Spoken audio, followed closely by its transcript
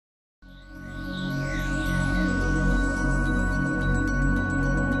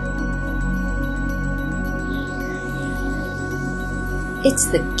It's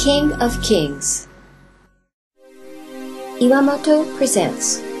the King of Kings. Iwamoto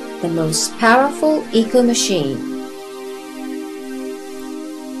presents the most powerful eco-machine,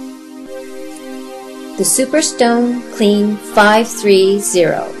 the Superstone Clean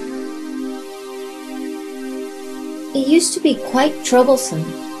 530. It used to be quite troublesome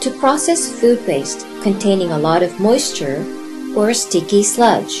to process food waste containing a lot of moisture or sticky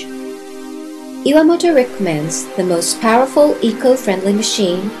sludge. Iwamoto recommends the most powerful eco-friendly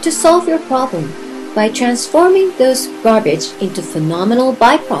machine to solve your problem by transforming those garbage into phenomenal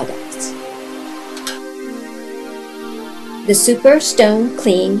byproducts. The Superstone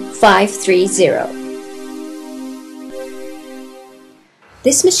Clean 530.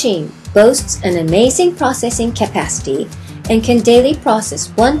 This machine boasts an amazing processing capacity and can daily process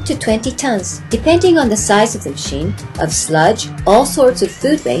 1 to 20 tons, depending on the size of the machine, of sludge, all sorts of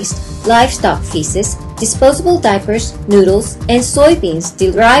food waste, livestock feces, disposable diapers, noodles, and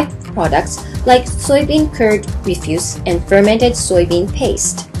soybeans-derived products like soybean curd refuse and fermented soybean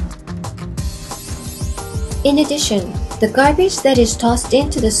paste. In addition, the garbage that is tossed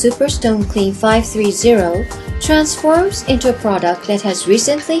into the Superstone Clean 530 transforms into a product that has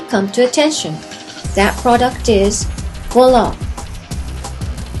recently come to attention. That product is voila!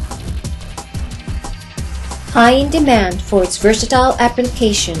 High in demand for its versatile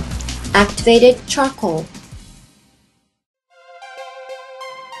application, activated charcoal.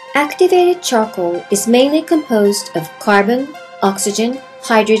 Activated charcoal is mainly composed of carbon, oxygen,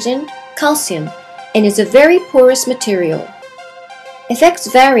 hydrogen, calcium, and is a very porous material.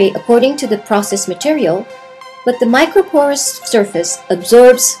 Effects vary according to the processed material, but the microporous surface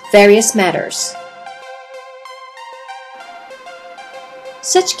absorbs various matters.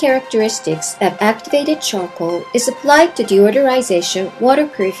 Such characteristics of activated charcoal is applied to deodorization, water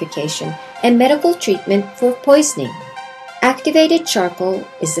purification, and medical treatment for poisoning. Activated charcoal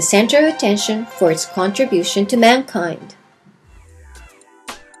is the center of attention for its contribution to mankind.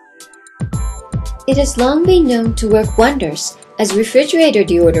 It has long been known to work wonders as refrigerator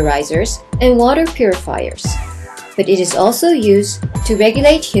deodorizers and water purifiers, but it is also used to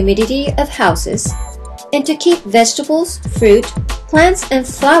regulate humidity of houses and to keep vegetables, fruit, plants, and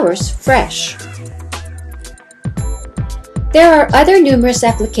flowers fresh. There are other numerous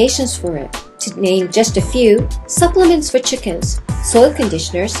applications for it. To name just a few: supplements for chickens, soil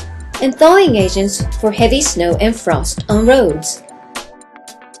conditioners, and thawing agents for heavy snow and frost on roads.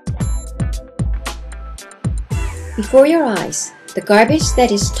 Before your eyes, the garbage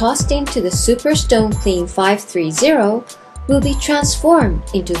that is tossed into the Superstone Clean 530 will be transformed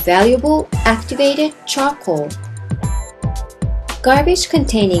into valuable activated charcoal. Garbage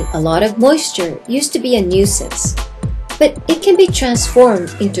containing a lot of moisture used to be a nuisance, but it can be transformed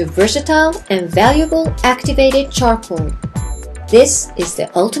into versatile and valuable activated charcoal. This is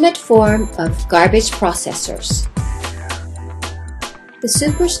the ultimate form of garbage processors. The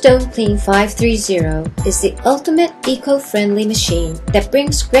Superstone Clean 530 is the ultimate eco-friendly machine that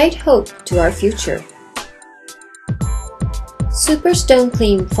brings great hope to our future. Superstone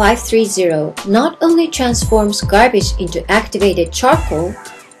Clean 530 not only transforms garbage into activated charcoal,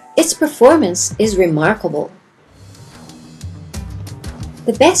 its performance is remarkable.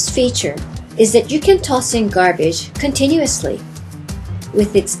 The best feature is that you can toss in garbage continuously.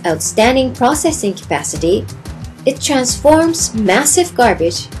 With its outstanding processing capacity, it transforms massive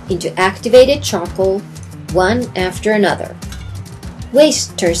garbage into activated charcoal one after another.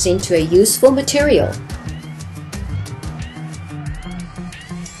 Waste turns into a useful material.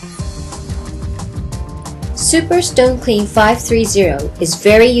 Superstone Clean 530 is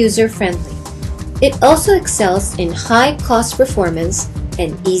very user-friendly. It also excels in high cost performance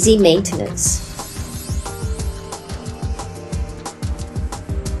and easy maintenance.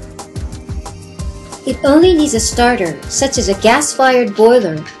 It only needs a starter, such as a gas-fired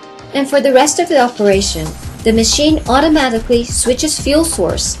boiler, and for the rest of the operation, the machine automatically switches fuel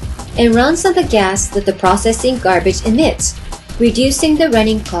source and runs on the gas that the processing garbage emits, reducing the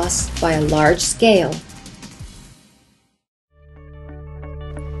running costs by a large scale.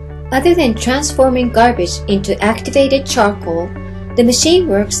 Other than transforming garbage into activated charcoal, the machine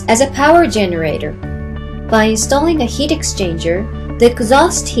works as a power generator. By installing a heat exchanger, the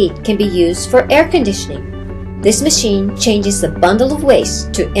exhaust heat can be used for air conditioning. This machine changes the bundle of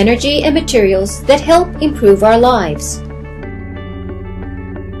waste to energy and materials that help improve our lives.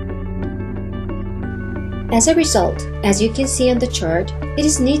 As a result, as you can see on the chart, it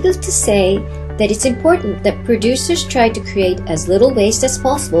is needless to say that it's important that producers try to create as little waste as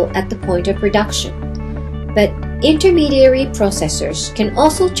possible at the point of production. But Intermediary processors can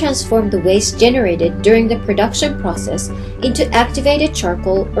also transform the waste generated during the production process into activated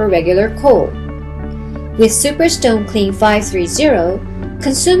charcoal or regular coal. With Superstone Clean 530,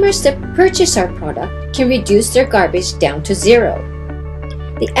 consumers that purchase our product can reduce their garbage down to zero.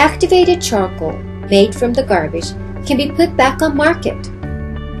 The activated charcoal made from the garbage can be put back on market.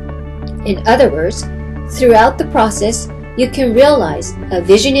 In other words, throughout the process, you can realize a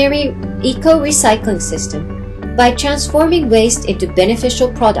visionary eco-recycling system by transforming waste into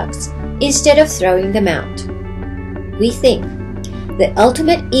beneficial products instead of throwing them out. We think the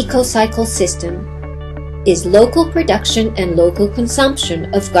ultimate eco-cycle system is local production and local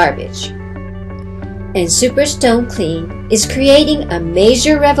consumption of garbage. And Superstone Clean is creating a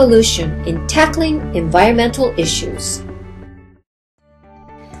major revolution in tackling environmental issues.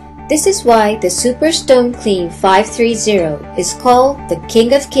 This is why the Superstone Clean 530 is called the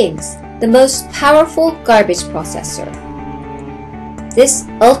King of Kings, the most powerful garbage processor. This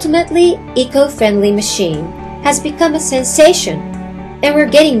ultimately eco-friendly machine has become a sensation, and we're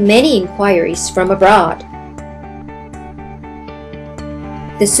getting many inquiries from abroad.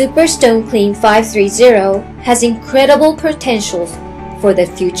 The Superstone Clean 530 has incredible potentials for the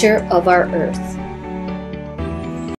future of our Earth.